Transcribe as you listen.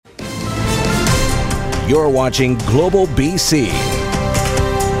You're watching Global BC.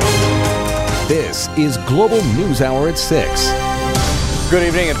 This is Global News Hour at 6. Good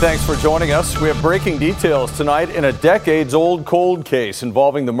evening and thanks for joining us. We have breaking details tonight in a decades-old cold case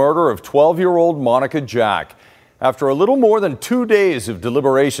involving the murder of 12-year-old Monica Jack. After a little more than 2 days of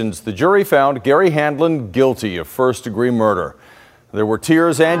deliberations, the jury found Gary Handlen guilty of first-degree murder. There were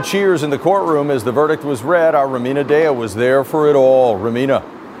tears and cheers in the courtroom as the verdict was read. Our Ramina Dea was there for it all. Ramina.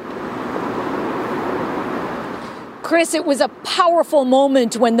 Chris, it was a powerful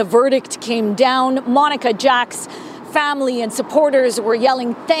moment when the verdict came down. Monica Jack's family and supporters were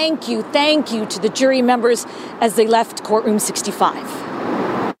yelling, thank you to the jury members as they left courtroom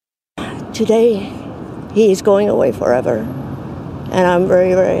 65. Today, he's going away forever, and I'm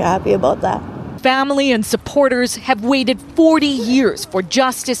very, very happy about that. Family and supporters have waited 40 years for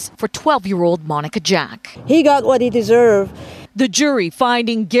justice for 12-year-old Monica Jack. He got what he deserved. The jury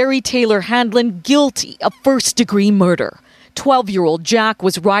finding Gary Taylor Handlen guilty of first-degree murder. 12-year-old Jack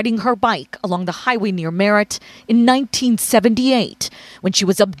was riding her bike along the highway near Merritt in 1978 when she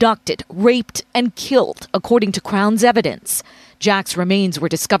was abducted, raped, and killed, according to Crown's evidence. Jack's remains were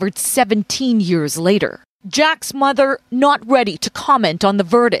discovered 17 years later. Jack's mother not ready to comment on the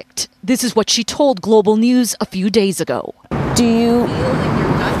verdict. This is what she told Global News a few days ago. Do you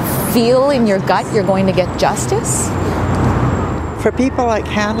feel in your gut you're going to get justice? For people like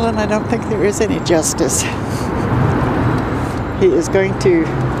Handlen, I don't think there is any justice. He is going to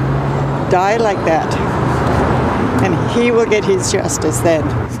die like that, and he will get his justice then.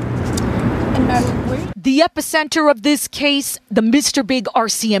 The epicenter of this case, the Mr. Big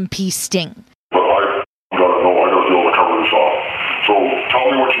RCMP sting. But I gotta be able to cover this off. So tell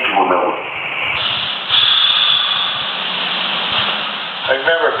me what you can remember. I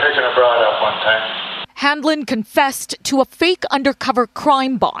remember picking a broad up one time. Handlen confessed to a fake undercover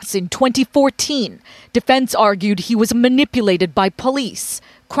crime boss in 2014. Defense argued he was manipulated by police.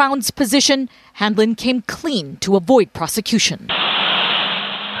 Crown's position, Handlen came clean to avoid prosecution.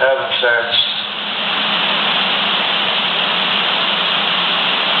 Having sex.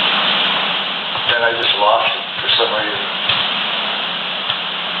 Then I just lost it for some reason.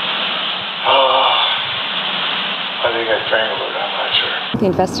 I think I strangled it, I'm not sure. The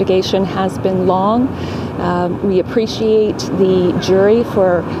investigation has been long. We appreciate the jury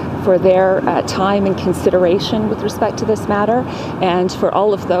for their time and consideration with respect to this matter, and for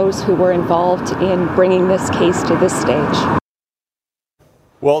all of those who were involved in bringing this case to this stage.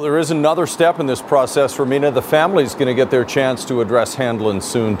 Well, there is another step in this process, Ramina. The family's going to get their chance to address Handlen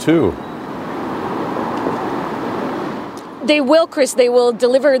soon, too. They will, Chris. They will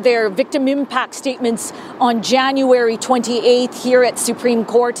deliver their victim impact statements on January 28th here at Supreme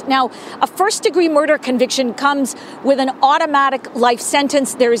Court. Now, a first-degree murder conviction comes with an automatic life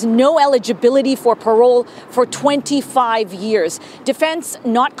sentence. There is no eligibility for parole for 25 years. Defense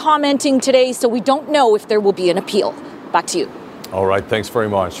not commenting today, so we don't know if there will be an appeal. Back to you. All right. Thanks very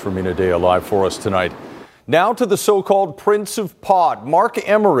much, Ramina Dea, live for us tonight. Now to the so-called Prince of Pot, Mark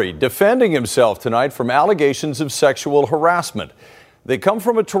Emery, defending himself tonight from allegations of sexual harassment. They come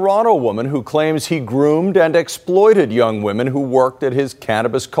from a Toronto woman who claims he groomed and exploited young women who worked at his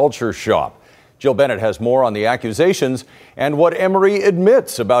cannabis culture shop. Jill Bennett has more on the accusations and what Emery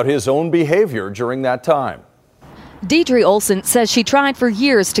admits about his own behavior during that time. Deidre Olson says she tried for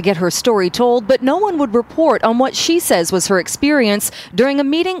years to get her story told, but no one would report on what she says was her experience during a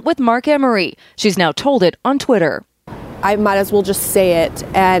meeting with Mark Emery. She's now told it on Twitter. I might as well just say it,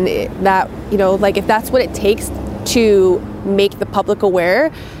 and that, if that's what it takes to make the public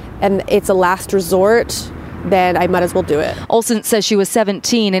aware and it's a last resort, then I might as well do it. Olson says she was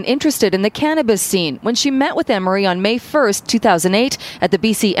 17 and interested in the cannabis scene when she met with Emery on May 1st, 2008 at the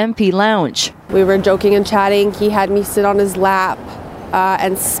BC MP Lounge. We were joking and chatting. He had me sit on his lap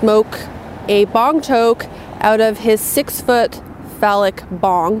and smoke a bong choke out of his 6-foot phallic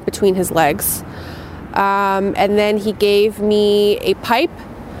bong between his legs. And then he gave me a pipe,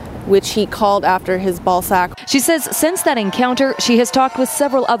 which he called after his ball sack. She says since that encounter, she has talked with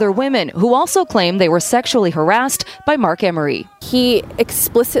several other women who also claim they were sexually harassed by Mark Emery. He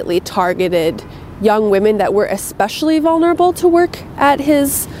explicitly targeted young women that were especially vulnerable to work at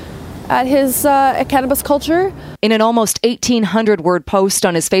his cannabis culture. In an almost 1,800-word post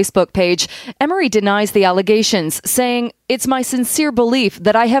on his Facebook page, Emery denies the allegations, saying, "It's my sincere belief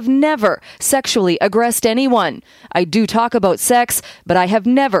that I have never sexually aggressed anyone. I do talk about sex, but I have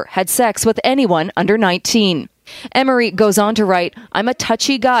never had sex with anyone under 19. Emery goes on to write, "I'm a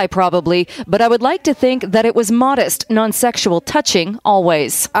touchy guy probably, but I would like to think that it was modest, non-sexual touching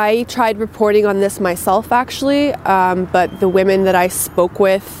always." I tried reporting on this myself actually, but the women that I spoke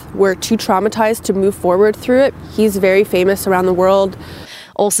with were too traumatized to move forward through it. He's very famous around the world.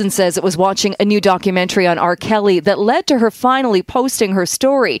 Olsen says it was watching a new documentary on R. Kelly that led to her finally posting her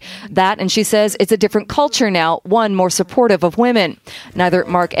story. That, and she says it's a different culture now, one more supportive of women. Neither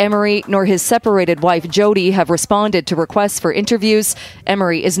Mark Emery nor his separated wife Jody have responded to requests for interviews.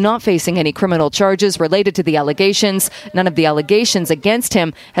 Emery is not facing any criminal charges related to the allegations. None of the allegations against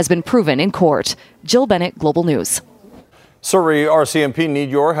him has been proven in court. Jill Bennett, Global News. Surrey RCMP need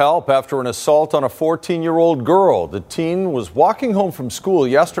your help after an assault on a 14-year-old girl. The teen was walking home from school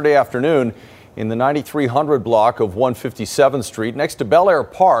yesterday afternoon in the 9300 block of 157th Street next to Bel Air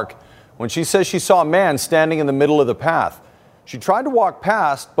Park when she says she saw a man standing in the middle of the path. She tried to walk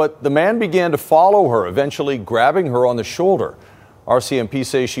past, but the man began to follow her, eventually grabbing her on the shoulder. RCMP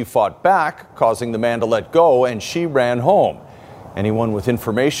says she fought back, causing the man to let go, and she ran home. Anyone with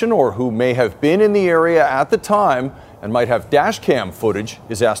information or who may have been in the area at the time and might have dash cam footage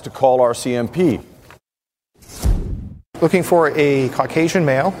is asked to call RCMP. Looking for a Caucasian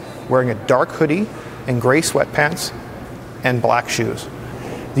male wearing a dark hoodie and gray sweatpants and black shoes.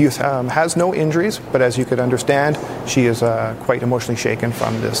 The youth has no injuries, but as you could understand, she is quite emotionally shaken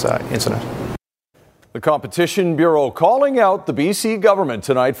from this incident. The Competition Bureau calling out the BC government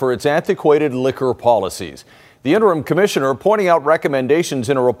tonight for its antiquated liquor policies. The interim commissioner pointing out recommendations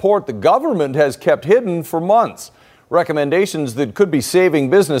in a report the government has kept hidden for months. Recommendations that could be saving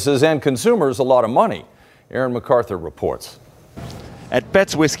businesses and consumers a lot of money. Aaron MacArthur reports. At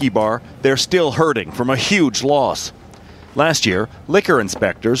Bet's Whiskey Bar, they're still hurting from a huge loss. Last year, liquor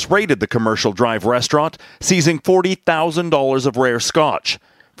inspectors raided the Commercial Drive restaurant, seizing $40,000 of rare scotch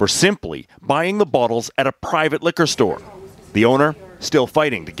for simply buying the bottles at a private liquor store. The owner still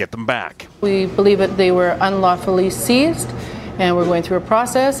fighting to get them back. We believe that they were unlawfully seized, and we're going through a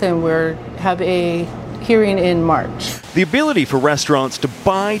process, and we have a hearing in March. The ability for restaurants to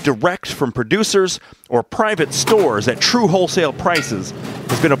buy direct from producers or private stores at true wholesale prices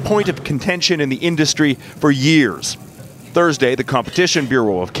has been a point of contention in the industry for years. Thursday, the Competition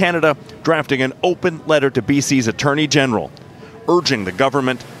Bureau of Canada drafting an open letter to BC's Attorney General, urging the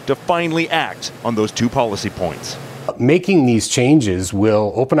government to finally act on those two policy points. Making these changes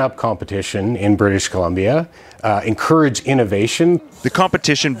will open up competition in British Columbia, encourage innovation. The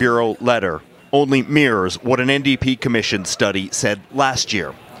Competition Bureau letter only mirrors what an NDP Commission study said last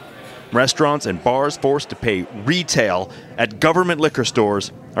year. Restaurants and bars forced to pay retail at government liquor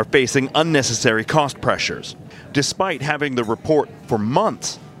stores are facing unnecessary cost pressures. Despite having the report for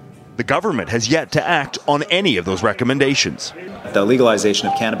months, the government has yet to act on any of those recommendations. The legalization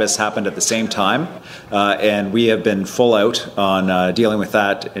of cannabis happened at the same time, and we have been full out on dealing with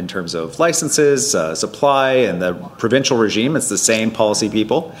that in terms of licenses, supply, and the provincial regime. It's the same policy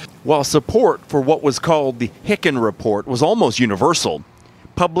people. While support for what was called the Hicken Report was almost universal,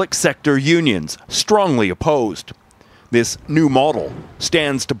 public sector unions strongly opposed. This new model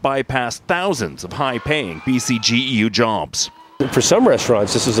stands to bypass thousands of high-paying BCGEU jobs. For some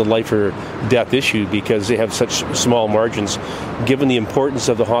restaurants, this is a life or death issue because they have such small margins. Given the importance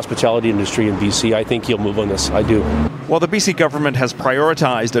of the hospitality industry in BC, I think he'll move on this. I do. While the BC government has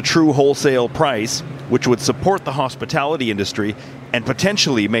prioritized a true wholesale price, which would support the hospitality industry and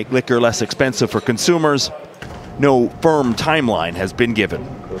potentially make liquor less expensive for consumers, no firm timeline has been given.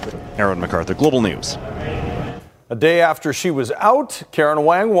 Aaron MacArthur, Global News. A day after she was out, Karen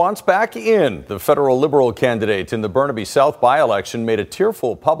Wang wants back in. The federal Liberal candidate in the Burnaby South by-election made a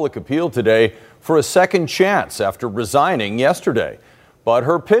tearful public appeal today for a second chance after resigning yesterday. But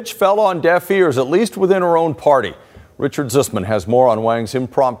her pitch fell on deaf ears, at least within her own party. Richard Zussman has more on Wang's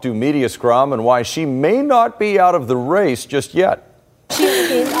impromptu media scrum and why she may not be out of the race just yet. She's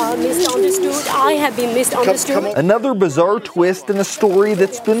been misunderstood. I have been misunderstood. Another bizarre twist in a story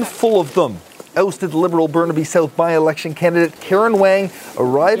that's been full of them. Ousted Liberal Burnaby South by-election candidate Karen Wang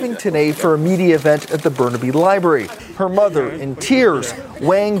arriving today for a media event at the Burnaby Library. Her mother in tears,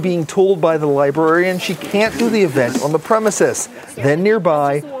 Wang being told by the librarian she can't do the event on the premises. Then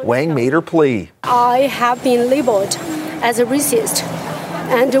nearby, Wang made her plea. I have been labeled as a racist,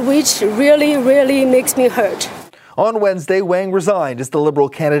 and which really makes me hurt. On Wednesday, Wang resigned as the Liberal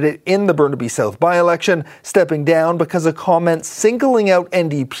candidate in the Burnaby South by-election, stepping down because of comments singling out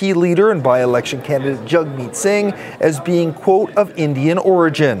NDP leader and by-election candidate Jagmeet Singh as being, quote, of Indian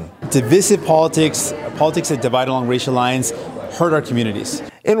origin. Divisive politics that divide along racial lines, hurt our communities.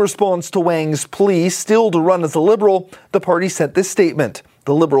 In response to Wang's plea still to run as a Liberal, the party sent this statement.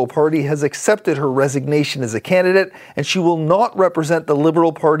 The Liberal Party has accepted her resignation as a candidate, and she will not represent the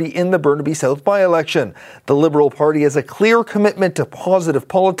Liberal Party in the Burnaby South by-election. The Liberal Party has a clear commitment to positive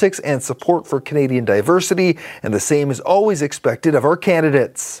politics and support for Canadian diversity, and the same is always expected of our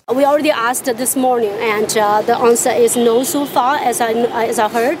candidates. We already asked this morning, and the answer is no so far, as I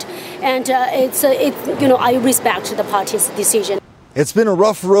heard, and I respect the party's decision. It's been a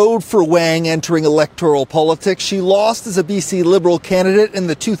rough road for Wang entering electoral politics. She lost as a BC Liberal candidate in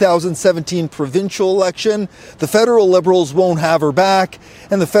the 2017 provincial election. The federal Liberals won't have her back,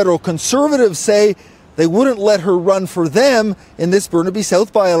 and the federal Conservatives say they wouldn't let her run for them in this Burnaby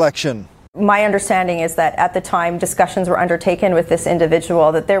South by-election. My understanding is that at the time discussions were undertaken with this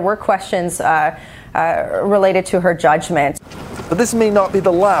individual, that there were questions related to her judgment. But this may not be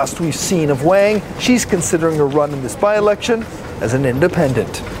the last we've seen of Wang. She's considering a run in this by-election as an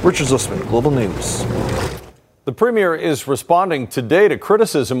independent. Richard Zussman, Global News. The Premier is responding today to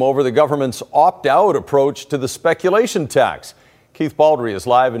criticism over the government's opt-out approach to the speculation tax. Keith Baldry is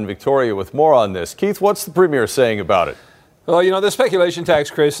live in Victoria with more on this. Keith, what's the Premier saying about it? Well, the speculation tax,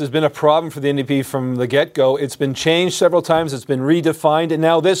 Chris, has been a problem for the NDP from the get-go. It's been changed several times. It's been redefined. And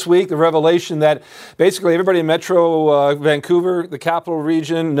now this week, the revelation that basically everybody in Metro Vancouver, the capital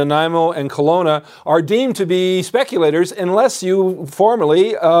region, Nanaimo, and Kelowna are deemed to be speculators unless you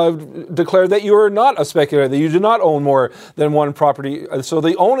formally declare that you are not a speculator, that you do not own more than one property. So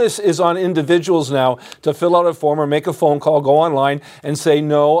the onus is on individuals now to fill out a form or make a phone call, go online, and say,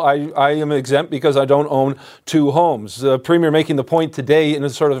 no, I am exempt because I don't own two homes. The Premier making the point today in a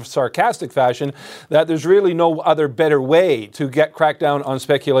sort of sarcastic fashion that there's really no other better way to crack down on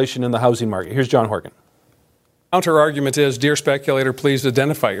speculation in the housing market. Here's John Horgan. Counter argument is, dear speculator, please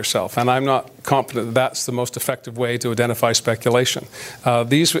identify yourself. And I'm not confident that that's the most effective way to identify speculation.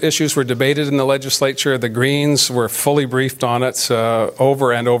 These issues were debated in the legislature. The Greens were fully briefed on it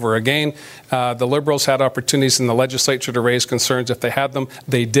over and over again. The Liberals had opportunities in the legislature to raise concerns if they had them.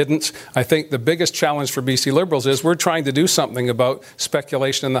 They didn't. I think the biggest challenge for BC Liberals is we're trying to do something about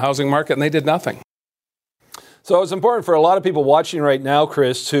speculation in the housing market, and they did nothing. So it's important for a lot of people watching right now,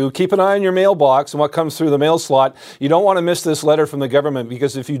 Chris, to keep an eye on your mailbox and what comes through the mail slot. You don't want to miss this letter from the government,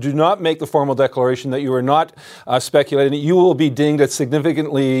 because if you do not make the formal declaration that you are not speculating, you will be dinged at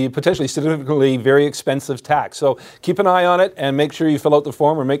potentially significantly very expensive tax. So keep an eye on it and make sure you fill out the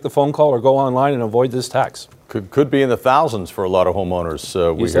form or make the phone call or go online and avoid this tax. Could be in the thousands for a lot of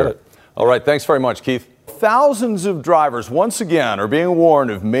homeowners. You said it. All right, thanks very much, Keith. Thousands of drivers once again are being warned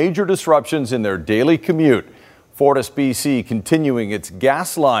of major disruptions in their daily commute. FortisBC continuing its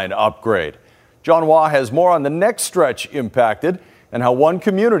gas line upgrade. John Waugh has more on the next stretch impacted and how one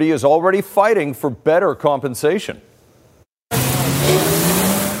community is already fighting for better compensation.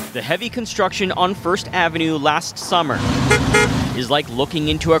 The heavy construction on First Avenue last summer is like looking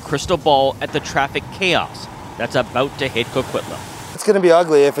into a crystal ball at the traffic chaos that's about to hit Coquitlam. It's going to be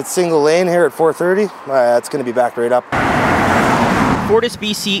ugly. If it's single lane here at 4:30, it's going to be backed right up.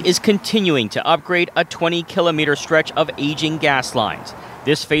 FortisBC is continuing to upgrade a 20-kilometer stretch of aging gas lines.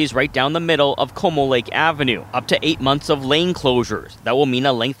 This phase right down the middle of Como Lake Avenue, up to 8 months of lane closures. That will mean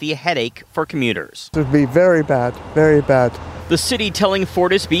a lengthy headache for commuters. It would be very bad, very bad. The city telling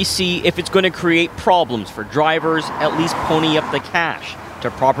FortisBC if it's going to create problems for drivers, at least pony up the cash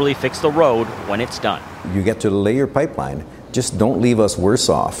to properly fix the road when it's done. You get to lay your pipeline. Just don't leave us worse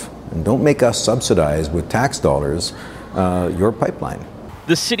off, and don't make us subsidize with tax dollars your pipeline.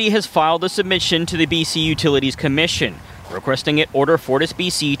 The city has filed a submission to the BC Utilities Commission, requesting it order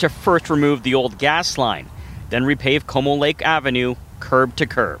FortisBC to first remove the old gas line, then repave Como Lake Avenue curb to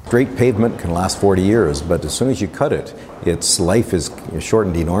curb. Straight pavement can last 40 years, but as soon as you cut it, its life is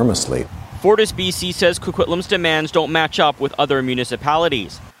shortened enormously. FortisBC says Coquitlam's demands don't match up with other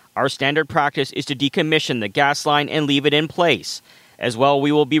municipalities. Our standard practice is to decommission the gas line and leave it in place. As well,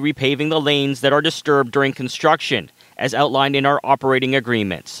 we will be repaving the lanes that are disturbed during construction, as outlined in our operating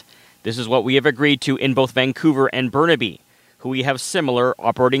agreements. This is what we have agreed to in both Vancouver and Burnaby, who we have similar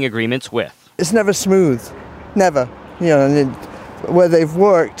operating agreements with. It's never smooth, never. Where they've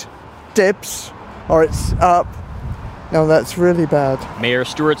worked, dips or it's up. No, that's really bad. Mayor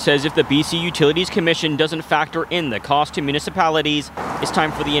Stewart says if the BC Utilities Commission doesn't factor in the cost to municipalities, it's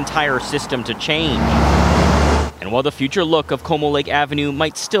time for the entire system to change. And while the future look of Como Lake Avenue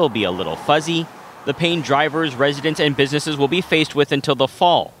might still be a little fuzzy, the pain drivers, residents, and businesses will be faced with until the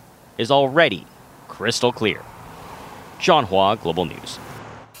fall is already crystal clear. John Hua, Global News.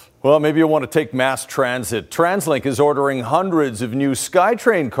 Well, maybe you want to take mass transit. TransLink is ordering hundreds of new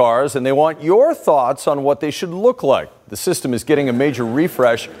SkyTrain cars, and they want your thoughts on what they should look like. The system is getting a major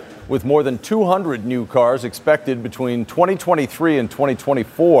refresh with more than 200 new cars expected between 2023 and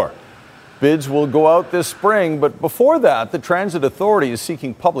 2024. Bids will go out this spring, but before that, the Transit Authority is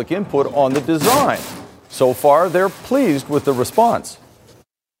seeking public input on the design. So far, they're pleased with the response.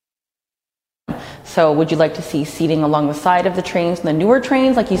 So would you like to see seating along the side of the trains, the newer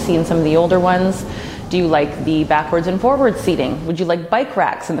trains, like you see in some of the older ones? Do you like the backwards and forwards seating? Would you like bike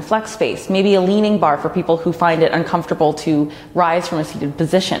racks in the flex space? Maybe a leaning bar for people who find it uncomfortable to rise from a seated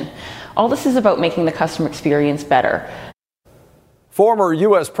position? All this is about making the customer experience better. Former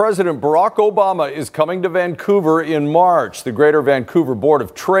U.S. President Barack Obama is coming to Vancouver in March. The Greater Vancouver Board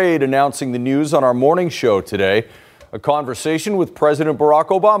of Trade announcing the news on our morning show today. A conversation with President Barack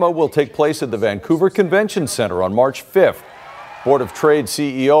Obama will take place at the Vancouver Convention Centre on March 5th. Board of Trade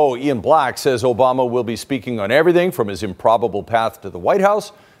CEO Ian Black says Obama will be speaking on everything from his improbable path to the White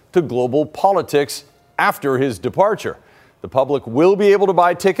House to global politics after his departure. The public will be able to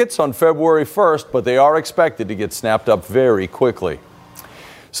buy tickets on February 1st, but they are expected to get snapped up very quickly.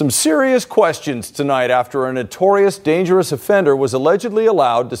 Some serious questions tonight after a notorious dangerous offender was allegedly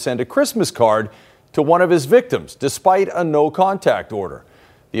allowed to send a Christmas card to one of his victims, despite a no-contact order.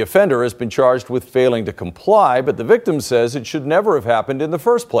 The offender has been charged with failing to comply, but the victim says it should never have happened in the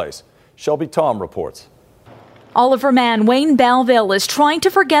first place. Shelby Tom reports. Oliver man Wayne Belleville is trying to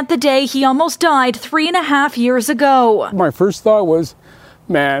forget the day he almost died 3.5 years ago. My first thought was,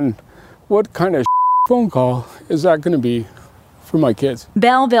 man, what kind of phone call is that going to be for my kids?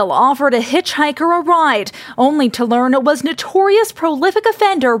 Belleville offered a hitchhiker a ride, only to learn it was notorious prolific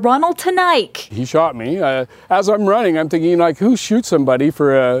offender Ronald Tanaik. He shot me. As I'm running, I'm thinking, like, who shoots somebody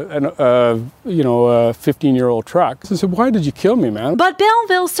for a 15-year-old truck? So I said, why did you kill me, man? But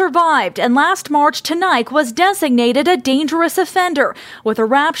Belleville survived, and last March, Tanaik was designated a dangerous offender with a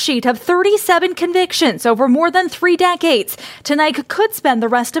rap sheet of 37 convictions over more than 3 decades. Tanaik could spend the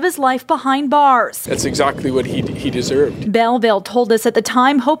rest of his life behind bars. That's exactly what he deserved. Belleville told us at the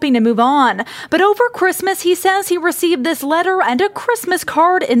time, hoping to move on. But over Christmas, he says he received this letter and a Christmas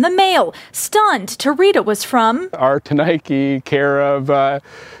card in the mail. Stunned to read it was from our Tanaiki, care of,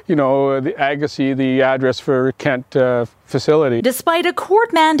 the Agassiz, the address for Kent facility. Despite a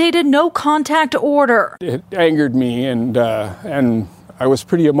court-mandated no-contact order. It angered me, and I was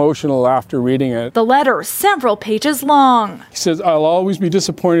pretty emotional after reading it. The letter, several pages long. He says, I'll always be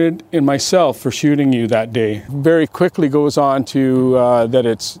disappointed in myself for shooting you that day. Very quickly goes on to that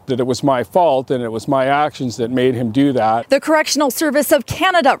it was my fault and it was my actions that made him do that. The Correctional Service of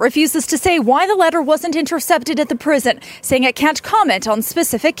Canada refuses to say why the letter wasn't intercepted at the prison, saying it can't comment on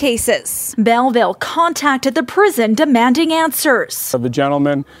specific cases. Belleville contacted the prison demanding answers. Of a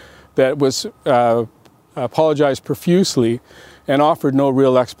gentleman that was apologized profusely and offered no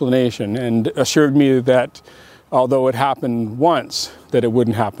real explanation, and assured me that although it happened once, that it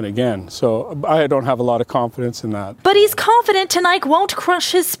wouldn't happen again. So I don't have a lot of confidence in that. But he's confident Tanaik won't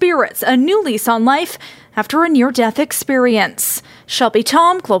crush his spirits. A new lease on life after a near-death experience. Shelby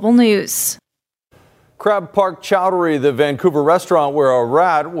Tom, Global News. Crab Park Chowdery, the Vancouver restaurant where a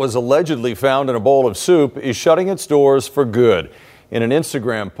rat was allegedly found in a bowl of soup, is shutting its doors for good. In an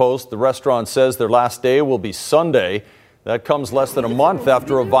Instagram post, the restaurant says their last day will be Sunday. That comes less than a month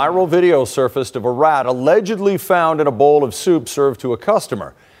after a viral video surfaced of a rat allegedly found in a bowl of soup served to a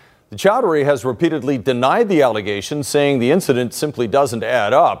customer. The Chowdery has repeatedly denied the allegation, saying the incident simply doesn't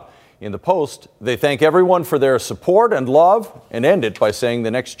add up. In the post, they thank everyone for their support and love and end it by saying the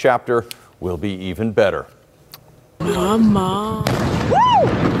next chapter will be even better. Mama.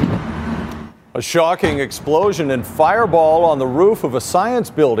 A shocking explosion and fireball on the roof of a science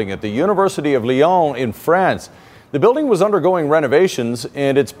building at the University of Lyon in France. The building was undergoing renovations,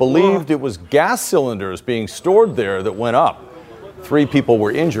 and it's believed it was gas cylinders being stored there that went up. 3 people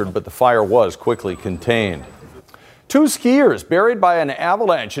were injured, but the fire was quickly contained. 2 skiers buried by an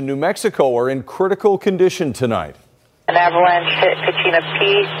avalanche in New Mexico are in critical condition tonight. An avalanche hit Kachina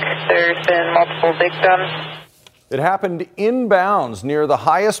Peak. There's been multiple victims. It happened inbounds near the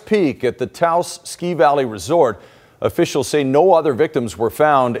highest peak at the Taos Ski Valley Resort. Officials say no other victims were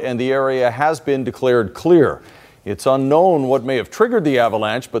found, and the area has been declared clear. It's unknown what may have triggered the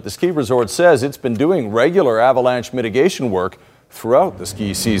avalanche, but the ski resort says it's been doing regular avalanche mitigation work throughout the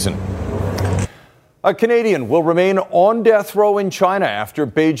ski season. A Canadian will remain on death row in China after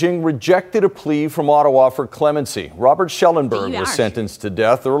Beijing rejected a plea from Ottawa for clemency. Robert Schellenberg was sentenced to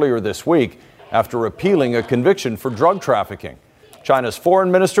death earlier this week after appealing a conviction for drug trafficking. China's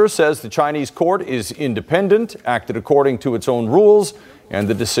foreign minister says the Chinese court is independent, acted according to its own rules, and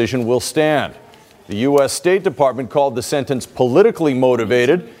the decision will stand. The U.S. State Department called the sentence politically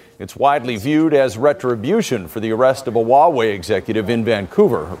motivated. It's widely viewed as retribution for the arrest of a Huawei executive in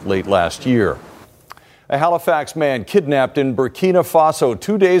Vancouver late last year. A Halifax man kidnapped in Burkina Faso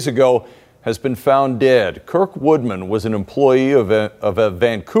 2 days ago has been found dead. Kirk Woodman was an employee of a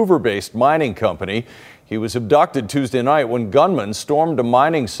Vancouver-based mining company. He was abducted Tuesday night when gunmen stormed a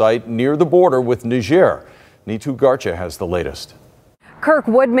mining site near the border with Niger. Neetu Garcha has the latest. Kirk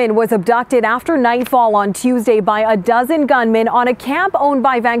Woodman was abducted after nightfall on Tuesday by a dozen gunmen on a camp owned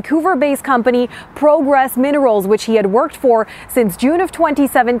by Vancouver-based company Progress Minerals, which he had worked for since June of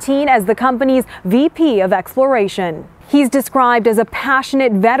 2017 as the company's VP of Exploration. He's described as a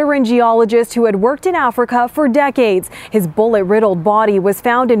passionate veteran geologist who had worked in Africa for decades. His bullet-riddled body was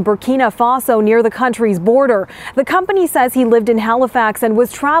found in Burkina Faso near the country's border. The company says he lived in Halifax and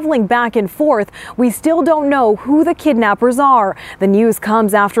was traveling back and forth. We still don't know who the kidnappers are. The news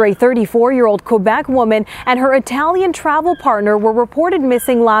comes after a 34-year-old Quebec woman and her Italian travel partner were reported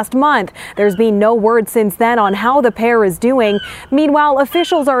missing last month. There's been no word since then on how the pair is doing. Meanwhile,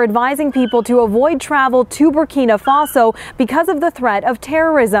 officials are advising people to avoid travel to Burkina Faso because of the threat of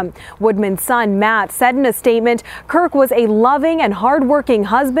terrorism. Woodman's son, Matt, said in a statement, Kirk was a loving and hardworking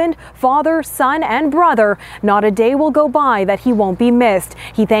husband, father, son, and brother. Not a day will go by that he won't be missed.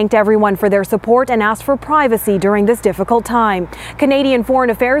 He thanked everyone for their support and asked for privacy during this difficult time. Canadian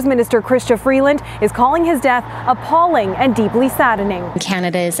Foreign Affairs Minister Chrystia Freeland is calling his death appalling and deeply saddening.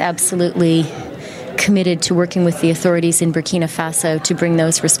 Canada is absolutely committed to working with the authorities in Burkina Faso to bring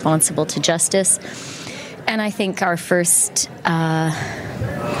those responsible to justice. And I think our first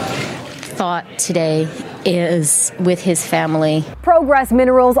thought today is with his family. Progress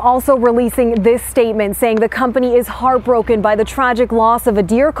Minerals also releasing this statement saying the company is heartbroken by the tragic loss of a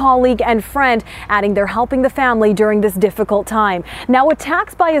dear colleague and friend, adding they're helping the family during this difficult time. Now,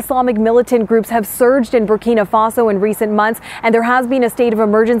 attacks by Islamic militant groups have surged in Burkina Faso in recent months, and there has been a state of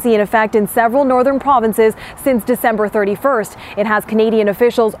emergency in effect in several northern provinces since December 31st. It has Canadian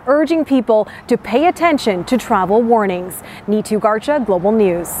officials urging people to pay attention to travel warnings. Neetu Garcha, Global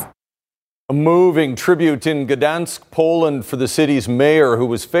News. A moving tribute in Gdansk, Poland for the city's mayor who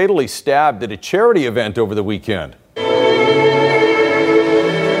was fatally stabbed at a charity event over the weekend.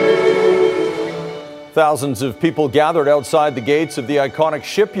 Thousands of people gathered outside the gates of the iconic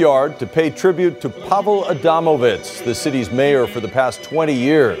shipyard to pay tribute to Pavel Adamovich, the city's mayor for the past 20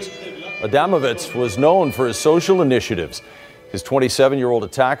 years. Adamovich was known for his social initiatives. His 27-year-old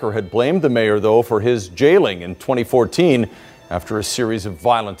attacker had blamed the mayor, though, for his jailing in 2014 after a series of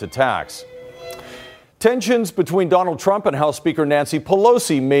violent attacks. Tensions between Donald Trump and House Speaker Nancy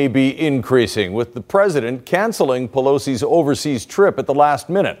Pelosi may be increasing, with the president canceling Pelosi's overseas trip at the last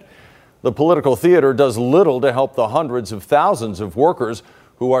minute. The political theater does little to help the hundreds of thousands of workers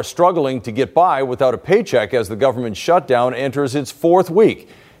who are struggling to get by without a paycheck as the government shutdown enters its fourth week.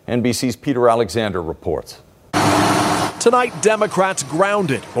 NBC's Peter Alexander reports. Tonight, Democrats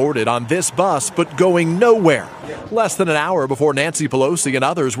grounded, boarded on this bus, but going nowhere. Less than an hour before Nancy Pelosi and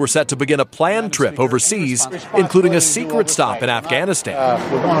others were set to begin a planned trip overseas, including a secret stop in Afghanistan.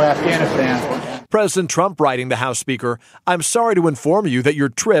 We're going to Afghanistan. President Trump writing the House Speaker, "I'm sorry to inform you that your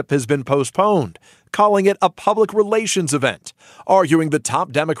trip has been postponed," calling it a public relations event, arguing the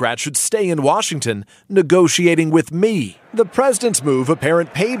top Democrats should stay in Washington negotiating with me. The president's move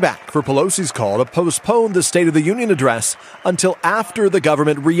apparent payback for Pelosi's call to postpone the State of the Union address until after the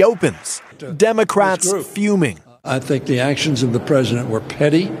government reopens. Democrats fuming. I think the actions of the president were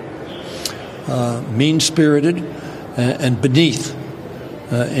petty, mean-spirited, and beneath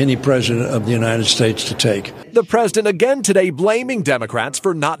any president of the United States to take. The president again today blaming Democrats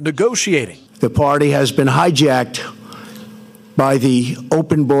for not negotiating. The party has been hijacked by the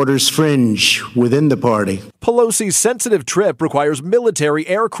open borders fringe within the party. Pelosi's sensitive trip requires military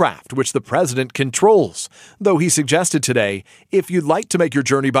aircraft, which the president controls. Though he suggested today, if you'd like to make your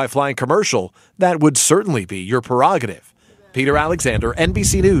journey by flying commercial, that would certainly be your prerogative. Peter Alexander,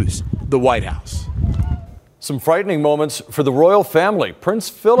 NBC News, the White House. Some frightening moments for the royal family. Prince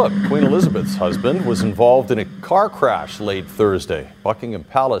Philip, Queen Elizabeth's husband, was involved in a car crash late Thursday. Buckingham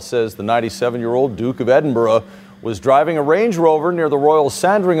Palace says the 97-year-old Duke of Edinburgh was driving a Range Rover near the Royal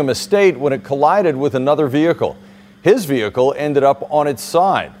Sandringham estate when it collided with another vehicle. His vehicle ended up on its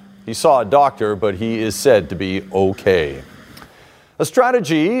side. He saw a doctor, but he is said to be okay. A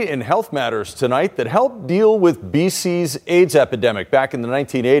strategy in health matters tonight that helped deal with BC's AIDS epidemic back in the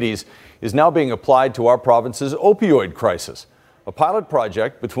 1980s is now being applied to our province's opioid crisis. A pilot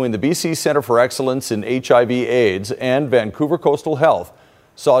project between the BC Centre for Excellence in HIV/AIDS and Vancouver Coastal Health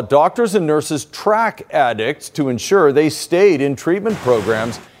saw doctors and nurses track addicts to ensure they stayed in treatment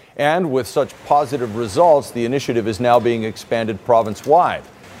programs, and with such positive results, the initiative is now being expanded province-wide.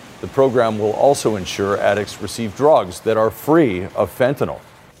 The program will also ensure addicts receive drugs that are free of fentanyl.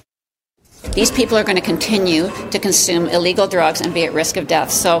 These people are going to continue to consume illegal drugs and be at risk of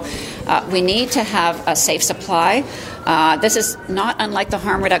death. So we need to have a safe supply. This is not unlike the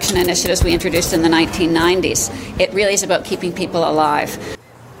harm reduction initiatives we introduced in the 1990s. It really is about keeping people alive.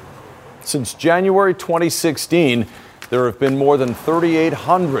 Since January 2016, there have been more than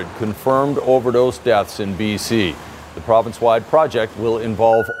 3,800 confirmed overdose deaths in BC. The province-wide project will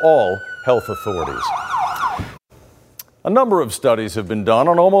involve all health authorities. A number of studies have been done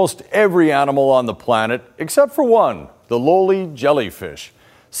on almost every animal on the planet, except for one, the lowly jellyfish.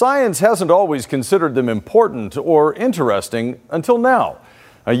 Science hasn't always considered them important or interesting until now.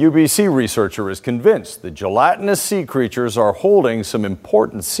 A UBC researcher is convinced that gelatinous sea creatures are holding some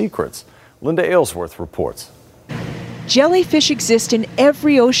important secrets. Linda Aylesworth reports. Jellyfish exist in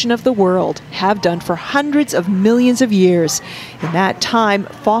every ocean of the world, have done for hundreds of millions of years. In that time,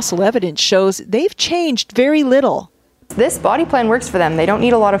 fossil evidence shows they've changed very little. This body plan works for them. They don't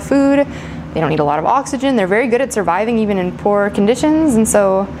need a lot of food. They don't need a lot of oxygen. They're very good at surviving even in poor conditions. And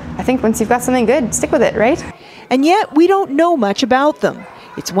so I think once you've got something good, stick with it, right? And yet we don't know much about them.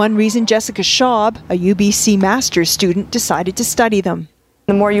 It's one reason Jessica Schaub, a UBC master's student, decided to study them.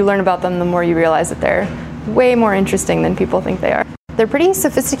 The more you learn about them, the more you realize that they're way more interesting than people think they are. They're pretty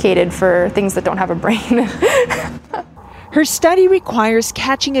sophisticated for things that don't have a brain. Her study requires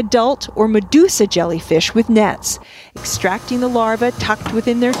catching adult or Medusa jellyfish with nets, extracting the larvae tucked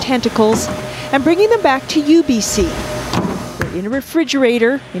within their tentacles, and bringing them back to UBC, where in a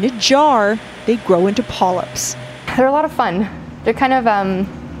refrigerator, in a jar, they grow into polyps. They're a lot of fun. They're kind of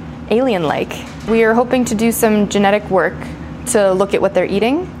alien-like. We are hoping to do some genetic work to look at what they're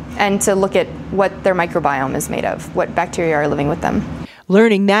eating and to look at what their microbiome is made of, what bacteria are living with them.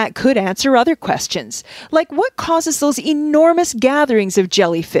 Learning that could answer other questions, like what causes those enormous gatherings of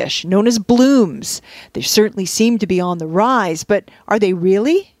jellyfish, known as blooms? They certainly seem to be on the rise, but are they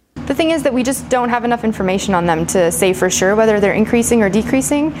really? The thing is that we just don't have enough information on them to say for sure whether they're increasing or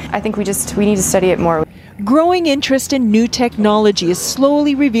decreasing. I think we need to study it more. Growing interest in new technology is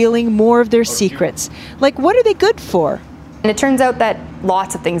slowly revealing more of their secrets. Like, what are they good for? And it turns out that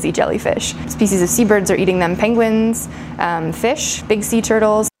lots of things eat jellyfish. Species of seabirds are eating them, penguins, fish, big sea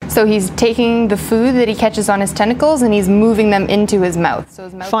turtles. So he's taking the food that he catches on his tentacles and he's moving them into his mouth. So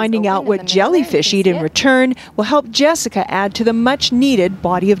his mouth Finding out what jellyfish eat in return will help Jessica add to the much-needed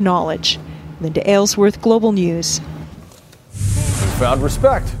body of knowledge. Linda Aylesworth, Global News. Found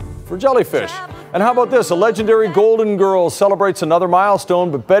respect for jellyfish. And how about this? A legendary Golden Girl celebrates another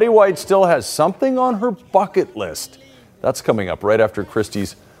milestone, but Betty White still has something on her bucket list. That's coming up right after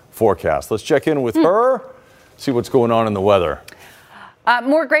Christie's forecast. Let's check in with her, see what's going on in the weather.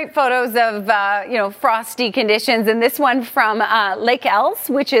 More great photos of, frosty conditions, and this one from Lake Els,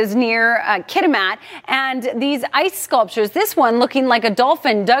 which is near Kitimat, and these ice sculptures, this one looking like a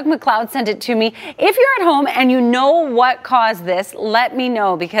dolphin. Doug McLeod sent it to me. If you're at home and you know what caused this, let me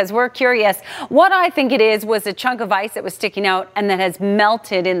know, because we're curious. What I think it is was a chunk of ice that was sticking out and that has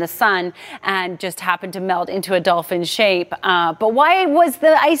melted in the sun and just happened to melt into a dolphin shape. But why was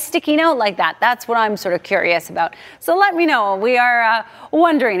the ice sticking out like that? That's what I'm sort of curious about. So let me know. We are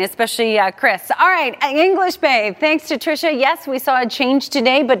wondering, especially Chris. All right, English Bay, thanks to Tricia. Yes, we saw a change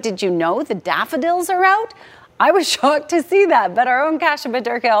today, but did you know the daffodils are out? I was shocked to see that, but our own Kasia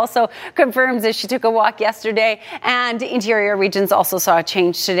Badurka also confirms that she took a walk yesterday, and interior regions also saw a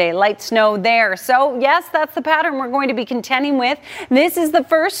change today. Light snow there. So yes, that's the pattern we're going to be contending with. This is the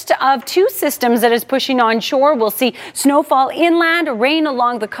first of two systems that is pushing onshore. We'll see snowfall inland, rain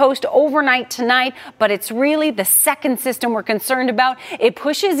along the coast overnight tonight, but it's really the second system we're concerned about. It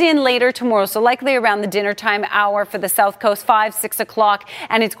pushes in later tomorrow, so likely around the dinner time hour for the south coast, 5, 6 o'clock,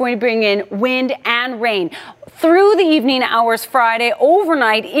 and it's going to bring in wind and rain through the evening hours Friday,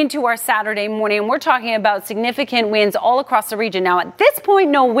 overnight into our Saturday morning. We're talking about significant winds all across the region. Now, at this point,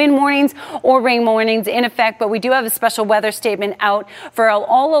 no wind warnings or rain warnings in effect, but we do have a special weather statement out for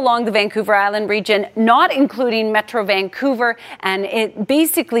all along the Vancouver Island region, not including Metro Vancouver. And it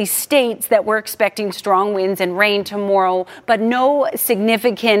basically states that we're expecting strong winds and rain tomorrow, but no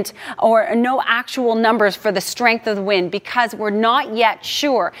significant or no actual numbers for the strength of the wind because we're not yet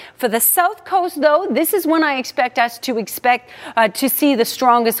sure. For the south coast, though, this is when I expect us to see the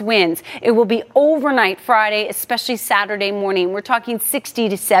strongest winds? It will be overnight Friday, especially Saturday morning. We're talking 60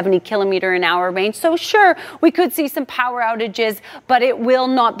 to 70 kilometer an hour range. So sure, we could see some power outages, but it will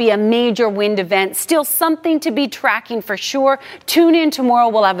not be a major wind event. Still something to be tracking for sure. Tune in tomorrow.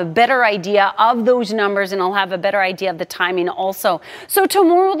 We'll have a better idea of those numbers, and I'll have a better idea of the timing also. So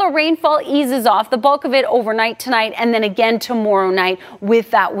tomorrow the rainfall eases off, the bulk of it overnight tonight, and then again tomorrow night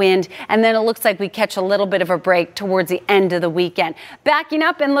with that wind. And then it looks like we catch a little bit of a break towards the end of the weekend. Backing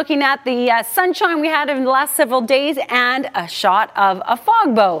up and looking at the sunshine we had in the last several days, and a shot of a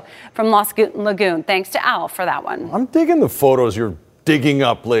fog bow from Lost Lagoon. Thanks to Al for that one. I'm digging the photos you're digging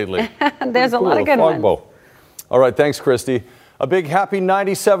up lately. There's a lot of good ones. Bow. All right, thanks, Christy. A big happy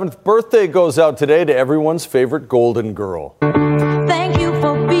 97th birthday goes out today to everyone's favorite golden girl. Thank you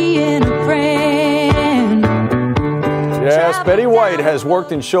for being a friend. Yes, Betty White has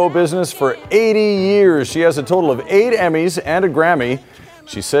worked in show business for 80 years. She has a total of 8 Emmys and a Grammy.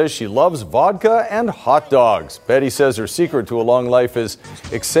 She says she loves vodka and hot dogs. Betty says her secret to a long life is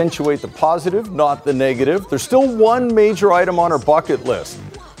accentuate the positive, not the negative. There's still one major item on her bucket list,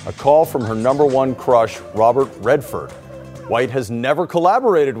 a call from her #1 crush, Robert Redford. White has never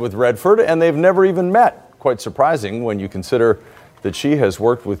collaborated with Redford, and they've never even met. Quite surprising when you consider that she has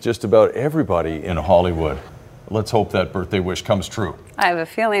worked with just about everybody in Hollywood. Let's hope that birthday wish comes true. I have a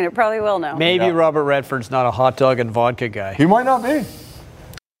feeling it probably will now. Maybe Robert Redford's not a hot dog and vodka guy. He might not be.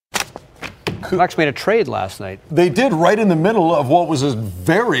 Canucks made a trade last night. They did, right in the middle of what was a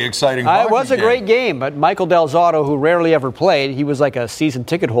very exciting hockey It was a great game, but Michael Del Zotto, who rarely ever played, he was like a season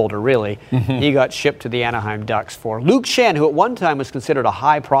ticket holder, really. He got shipped to the Anaheim Ducks for Luke Schenn, who at one time was considered a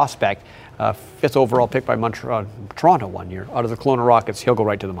high prospect, 5th overall pick by Toronto one year. Out of the Kelowna Rockets, he'll go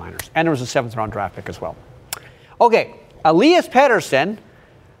right to the minors. And there was a 7th round draft pick as well. Okay, Elias Pettersson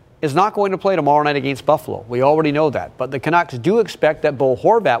is not going to play tomorrow night against Buffalo. We already know that. But the Canucks do expect that Bo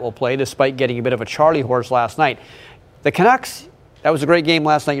Horvat will play, despite getting a bit of a Charlie horse last night. The Canucks, that was a great game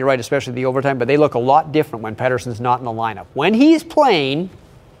last night, you're right, especially the overtime, but they look a lot different when Pettersson's not in the lineup. When he's playing,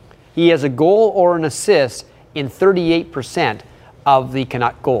 he has a goal or an assist in 38% of the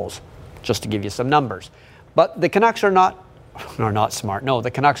Canuck goals, just to give you some numbers. But the Canucks are not smart. No, the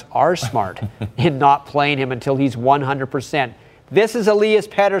Canucks are smart in not playing him until he's 100%. This is Elias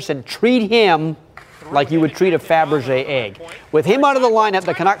Pettersson. Treat him like you would treat a Fabergé egg. With him out of the lineup,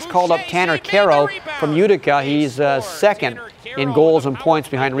 the Canucks called up Tanner Kero from Utica. He's second in goals and points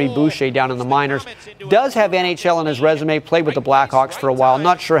behind Reed Boucher down in the minors. Does have NHL on his resume, played with the Blackhawks for a while.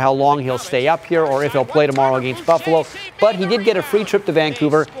 Not sure how long he'll stay up here or if he'll play tomorrow against Buffalo, but he did get a free trip to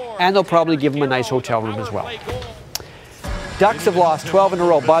Vancouver, and they'll probably give him a nice hotel room as well. Ducks have lost 12 in a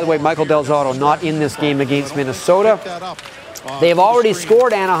row. By the way, Michael Del Zotto not in this game against Minnesota. They've already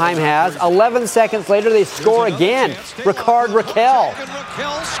scored, Anaheim has. 11 seconds later, they score again. Rickard Rakell.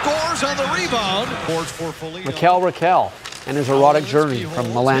 Rakell scores on the rebound. Rakell and his erotic journey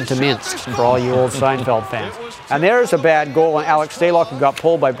from Milan to Minsk for all you old Seinfeld fans. And there's a bad goal on Alex Stalock, who got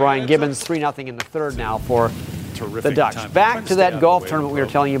pulled by Brian Gibbons. 3-0 in the third now for the Ducks. Back to that golf tournament we were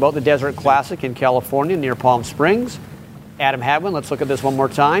telling you about, the Desert Classic in California near Palm Springs. Adam Hadwin, let's look at this one more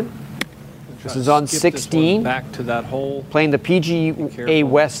time. This is on 16. Back to that hole. Playing the PGA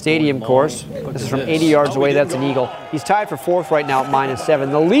West Stadium course. This is from 80 yards away. That's an eagle. He's tied for 4th right now at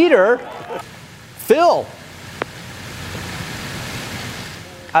 -7. The leader, Phil,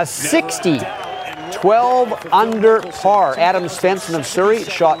 a 60. 12 under par. Adam Svensson of Surrey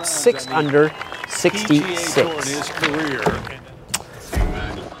shot 6 under 66.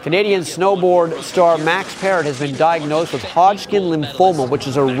 Canadian snowboard star Max Parrott has been diagnosed with Hodgkin lymphoma, which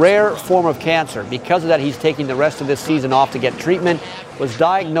is a rare form of cancer. Because of that, he's taking the rest of this season off to get treatment. Was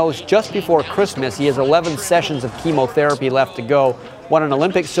diagnosed just before Christmas. He has 11 sessions of chemotherapy left to go. Won an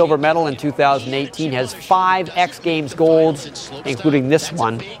Olympic silver medal in 2018, has 5 X Games golds, including this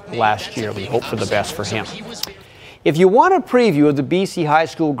one last year. We hope for the best for him. If you want a preview of the BC High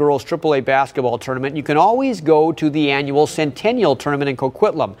School Girls AAA Basketball Tournament, you can always go to the annual Centennial Tournament in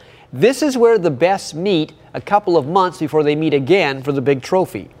Coquitlam. This is where the best meet a couple of months before they meet again for the big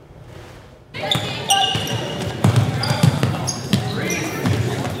trophy.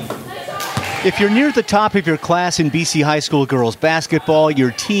 If you're near the top of your class in BC High School girls basketball, your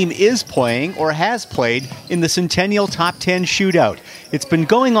team is playing or has played in the Centennial Top 10 Shootout. It's been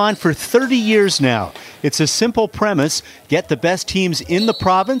going on for 30 years now. It's a simple premise: get the best teams in the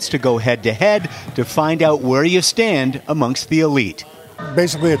province to go head-to-head to find out where you stand amongst the elite.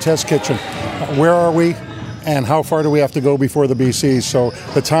 Basically a test kitchen. Where are we? And how far do we have to go before the BC? So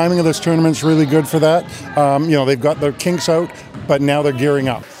the timing of this tournament's really good for that. They've got their kinks out, but now they're gearing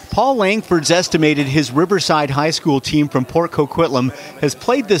up. Paul Langford's estimated his Riverside High School team from Port Coquitlam has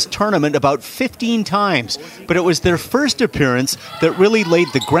played this tournament about 15 times, but it was their first appearance that really laid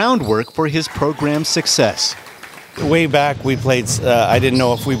the groundwork for his program's success. Way back, we played, I didn't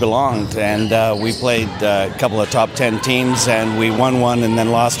know if we belonged, and we played a couple of top 10 teams, and we won one and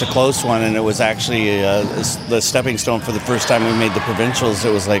then lost a close one, and it was actually the stepping stone for the first time we made the provincials.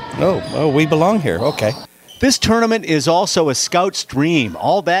 It was like, oh, we belong here, okay. This tournament is also a scout's dream,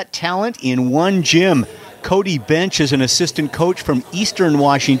 all that talent in one gym. Cody Bench is an assistant coach from Eastern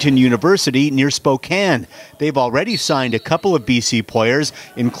Washington University near Spokane. They've already signed a couple of BC players,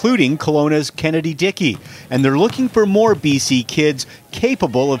 including Kelowna's Kennedy Dickey. And they're looking for more BC kids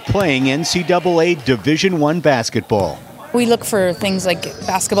capable of playing NCAA Division I basketball. We look for things like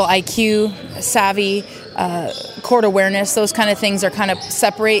basketball IQ, savvy, court awareness. Those kind of things are kind of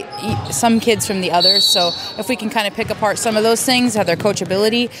separate some kids from the others. So if we can kind of pick apart some of those things, have their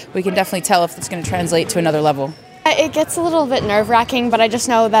coachability, we can definitely tell if it's going to translate to another level. It gets a little bit nerve-wracking, but I just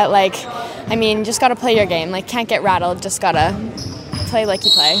know that, just got to play your game. Can't get rattled, just got to play like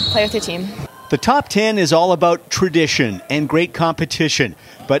you play with your team. The top 10 is all about tradition and great competition,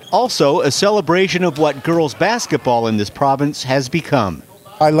 but also a celebration of what girls basketball in this province has become.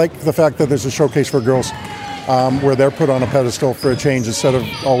 I like the fact that there's a showcase for girls where they're put on a pedestal for a change instead of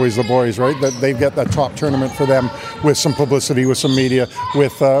always the boys, right? That they get that top tournament for them with some publicity, with some media,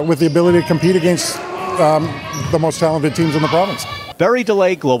 with the ability to compete against the most talented teams in the province. Barry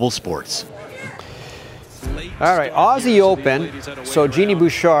DeLay, Global Sports. All right, Aussie Open. So Jeannie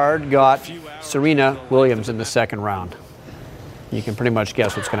Bouchard got Serena Williams in the second round. You can pretty much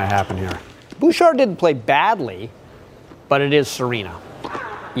guess what's going to happen here. Bouchard didn't play badly, but it is Serena.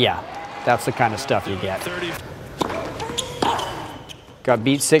 Yeah, that's the kind of stuff you get. Got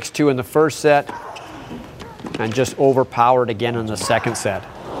beat 6-2 in the first set and just overpowered again in the second set.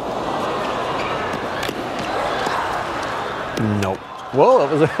 Nope.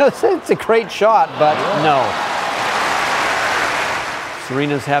 Whoa, it's a great shot, but no.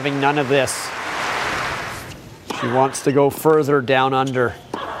 Serena's having none of this. She wants to go further down under.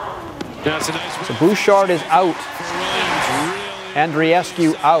 So Bouchard is out.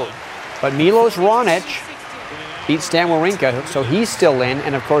 Andreescu out. But Milos Raonic beat Stan Wawrinka, so he's still in.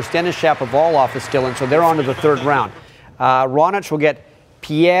 And, of course, Denis Shapovalov is still in, so they're on to the third round. Raonic will get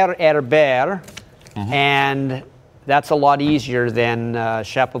Pierre Herbert, and that's a lot easier than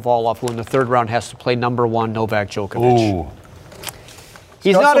Shapovalov, who in the third round has to play number one Novak Djokovic. Ooh.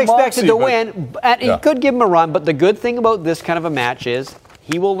 He's not expected to win. He could give him a run, but the good thing about this kind of a match is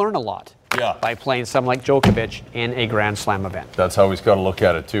he will learn a lot by playing someone like Djokovic in a Grand Slam event. That's how he's got to look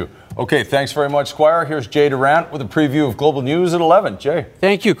at it, too. Okay, thanks very much, Squire. Here's Jay Durant with a preview of Global News at 11. Jay.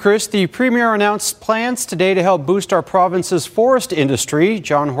 Thank you, Chris. The Premier announced plans today to help boost our province's forest industry.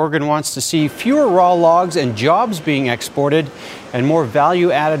 John Horgan wants to see fewer raw logs and jobs being exported and more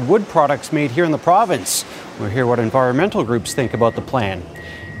value-added wood products made here in the province. We'll hear what environmental groups think about the plan.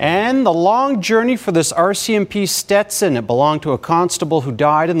 And the long journey for this RCMP Stetson. It belonged to a constable who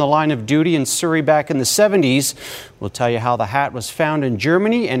died in the line of duty in Surrey back in the 70s. We'll tell you how the hat was found in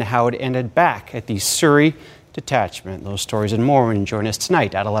Germany and how it ended back at the Surrey detachment. Those stories and more when you join us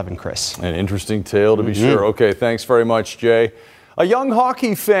tonight at 11, Chris. An interesting tale to be sure. Okay, thanks very much, Jay. A young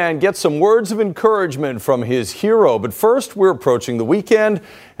hockey fan gets some words of encouragement from his hero. But first, we're approaching the weekend,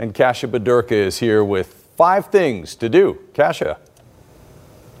 and Kasia Badurka is here with 5 things to do. Kasia.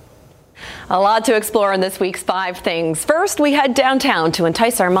 A lot to explore in this week's 5 Things. First, we head downtown to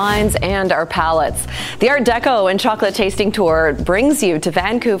entice our minds and our palates. The Art Deco and Chocolate Tasting Tour brings you to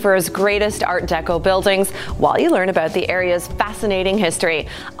Vancouver's greatest Art Deco buildings while you learn about the area's fascinating history.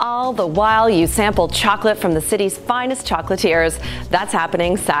 All the while you sample chocolate from the city's finest chocolatiers. That's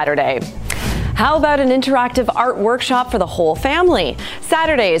happening Saturday. How about an interactive art workshop for the whole family?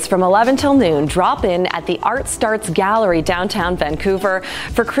 Saturdays from 11 till noon, drop in at the Art Starts Gallery downtown Vancouver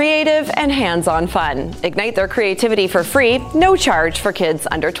for creative and hands-on fun. Ignite their creativity for free, no charge for kids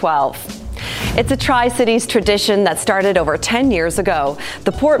under 12. It's a Tri-Cities tradition that started over 10 years ago.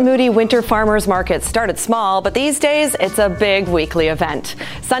 The Port Moody Winter Farmers Market started small, but these days it's a big weekly event.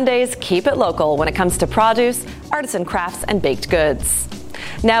 Sundays keep it local when it comes to produce, artisan crafts, and baked goods.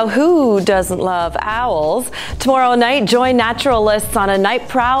 Now, who doesn't love owls? Tomorrow night, join naturalists on a night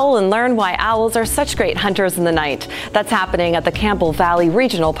prowl and learn why owls are such great hunters in the night. That's happening at the Campbell Valley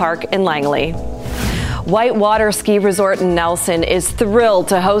Regional Park in Langley. Whitewater Ski Resort in Nelson is thrilled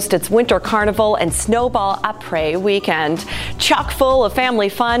to host its Winter Carnival and Snowball Après weekend. Chock full of family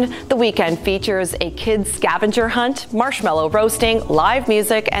fun, the weekend features a kids scavenger hunt, marshmallow roasting, live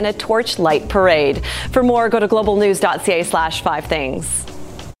music, and a torch light parade. For more, go to globalnews.ca/5things.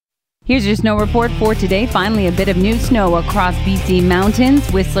 Here's your snow report for today. Finally, a bit of new snow across BC mountains.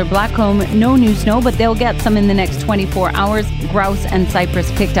 Whistler, Blackcomb, no new snow, but they'll get some in the next 24 hours. Grouse and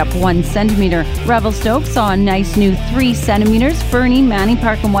Cypress picked up 1 centimeter. Revelstoke saw a nice new 3 centimeters. Fernie, Manning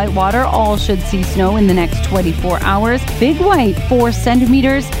Park, and Whitewater all should see snow in the next 24 hours. Big White, 4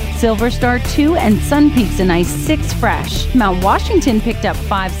 centimeters. Silver Star 2 and Sun Peak's a nice 6 fresh. Mount Washington picked up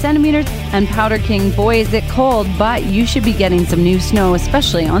 5 centimeters, and Powder King, boy is it cold, but you should be getting some new snow,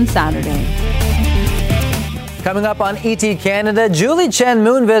 especially on Saturday. Coming up on ET Canada, Julie Chen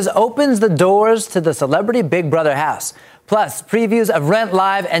Moonves opens the doors to the Celebrity Big Brother house. Plus, previews of Rent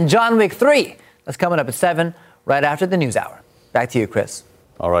Live and John Wick 3. That's coming up at 7, right after the news hour. Back to you, Chris.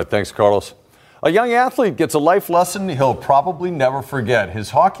 All right, thanks, Carlos. A young athlete gets a life lesson he'll probably never forget.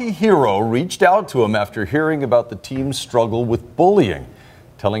 His hockey hero reached out to him after hearing about the team's struggle with bullying,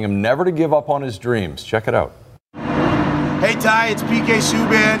 telling him never to give up on his dreams. Check it out. Hey, Ty, it's PK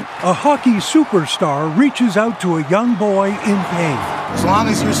Subban. A hockey superstar reaches out to a young boy in pain. As long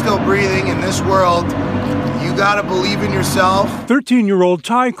as you're still breathing in this world, you gotta believe in yourself. 13-year-old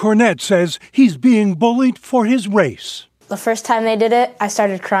Ty Cornett says he's being bullied for his race. The first time they did it, I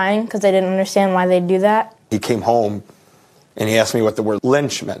started crying because I didn't understand why they'd do that. He came home and he asked me what the word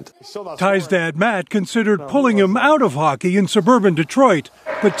lynch meant. Ty's dad, Matt, considered pulling him out of hockey in suburban Detroit,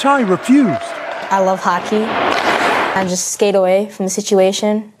 but Ty refused. I love hockey. I just skate away from the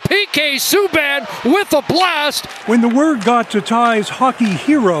situation. PK Subban with a blast. When the word got to Ty's hockey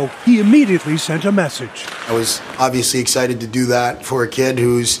hero, he immediately sent a message. I was obviously excited to do that for a kid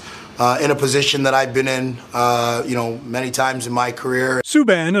who's in a position that I've been in, many times in my career.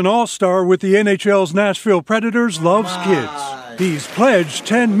 Subban, an all-star with the NHL's Nashville Predators, loves kids. He's pledged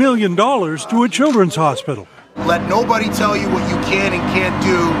 $10 million to a children's hospital. Let nobody tell you what you can and can't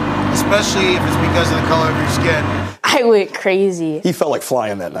do, especially if it's because of the color of your skin. I went crazy. He felt like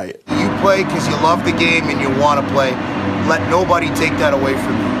flying that night. You play because you love the game and you want to play. Let nobody take that away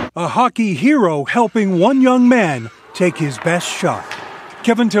from you. A hockey hero helping one young man take his best shot.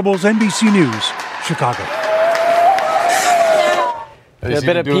 Kevin Tibbles, NBC News, Chicago. A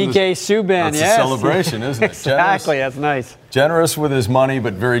bit of PK Subban, yes. Yes. A celebration, isn't it? Exactly, that's nice. Generous with his money,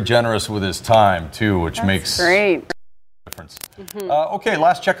 but very generous with his time, too, which makes great difference. Okay,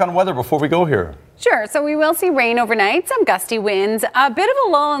 last check on weather before we go here. Sure. So we will see rain overnight, some gusty winds, a bit of a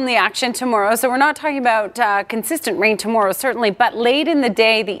lull in the action tomorrow. So we're not talking about consistent rain tomorrow, certainly, but late in the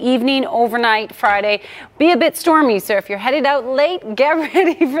day, the evening, overnight, Friday, be a bit stormy. So if you're headed out late, get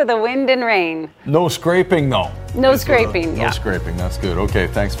ready for the wind and rain. No scraping, though. No scraping, No scraping. That's good. Okay,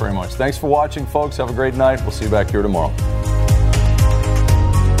 thanks very much. Thanks for watching, folks. Have a great night. We'll see you back here tomorrow.